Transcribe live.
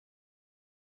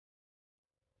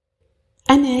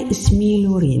أنا اسمي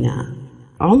لورينا،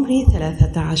 عمري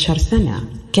 13 سنة.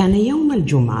 كان يوم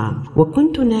الجمعة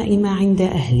وكنت نائمة عند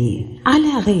أهلي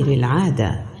على غير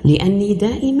العادة، لأني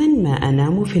دائما ما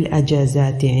أنام في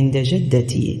الأجازات عند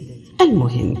جدتي.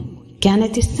 المهم،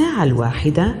 كانت الساعة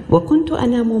 1 وكنت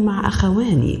أنام مع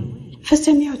أخواني،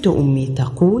 فسمعت أمي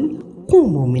تقول: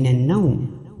 قوموا من النوم،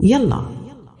 يلا.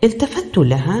 التفت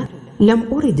لها، لم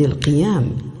أرد القيام،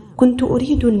 كنت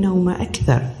أريد النوم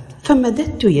أكثر،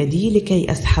 فمددت يدي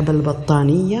لكي أسحب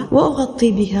البطانية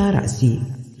وأغطي بها رأسي.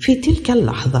 في تلك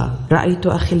اللحظة رأيت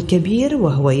أخي الكبير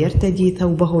وهو يرتدي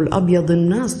ثوبه الأبيض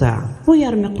الناصع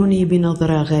ويرمقني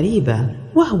بنظرة غريبة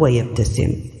وهو يبتسم،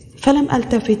 فلم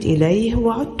ألتفت إليه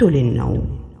وعدت للنوم.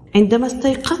 عندما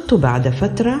استيقظت بعد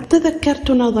فترة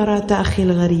تذكرت نظرات أخي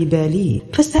الغريبة لي،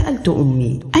 فسألت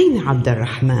أمي: أين عبد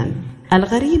الرحمن؟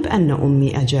 الغريب أن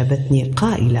أمي أجابتني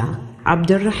قائلة: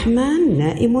 عبد الرحمن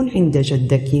نائم عند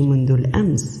جدك منذ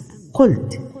الأمس.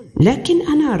 قلت: لكن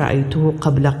أنا رأيته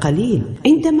قبل قليل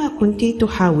عندما كنت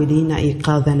تحاولين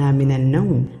إيقاظنا من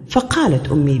النوم.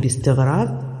 فقالت أمي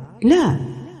باستغراب: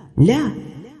 لا،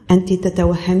 أنت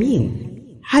تتوهمين.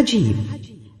 عجيب،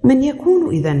 من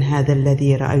يكون إذن هذا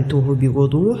الذي رأيته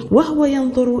بوضوح وهو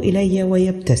ينظر إلي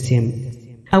ويبتسم؟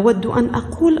 أود أن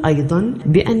أقول أيضا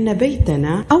بأن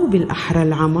بيتنا، أو بالأحرى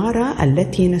العمارة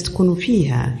التي نسكن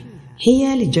فيها،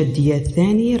 هي لجدي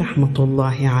الثاني رحمة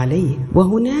الله عليه،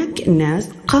 وهناك ناس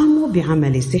قاموا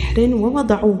بعمل سحر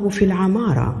ووضعوه في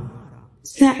العمارة.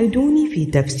 ساعدوني في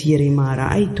تفسير ما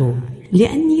رأيته،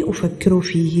 لأني أفكر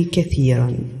فيه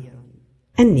كثيرا.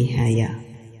 النهاية.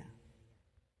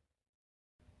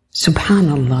 سبحان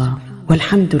الله،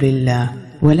 والحمد لله،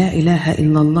 ولا إله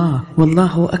إلا الله،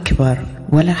 والله أكبر،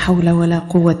 ولا حول ولا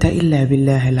قوة إلا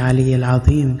بالله العلي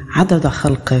العظيم، عدد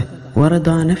خلقه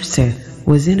ورضا نفسه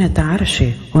وزنة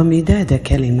عرشه ومداد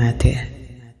كلماته.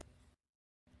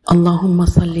 اللهم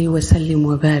صل وسلم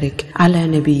وبارك على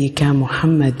نبيك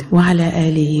محمد وعلى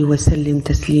آله وسلم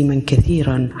تسليما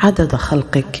كثيرا، عدد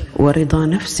خلقك ورضا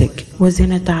نفسك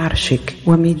وزنة عرشك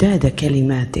ومداد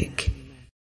كلماتك.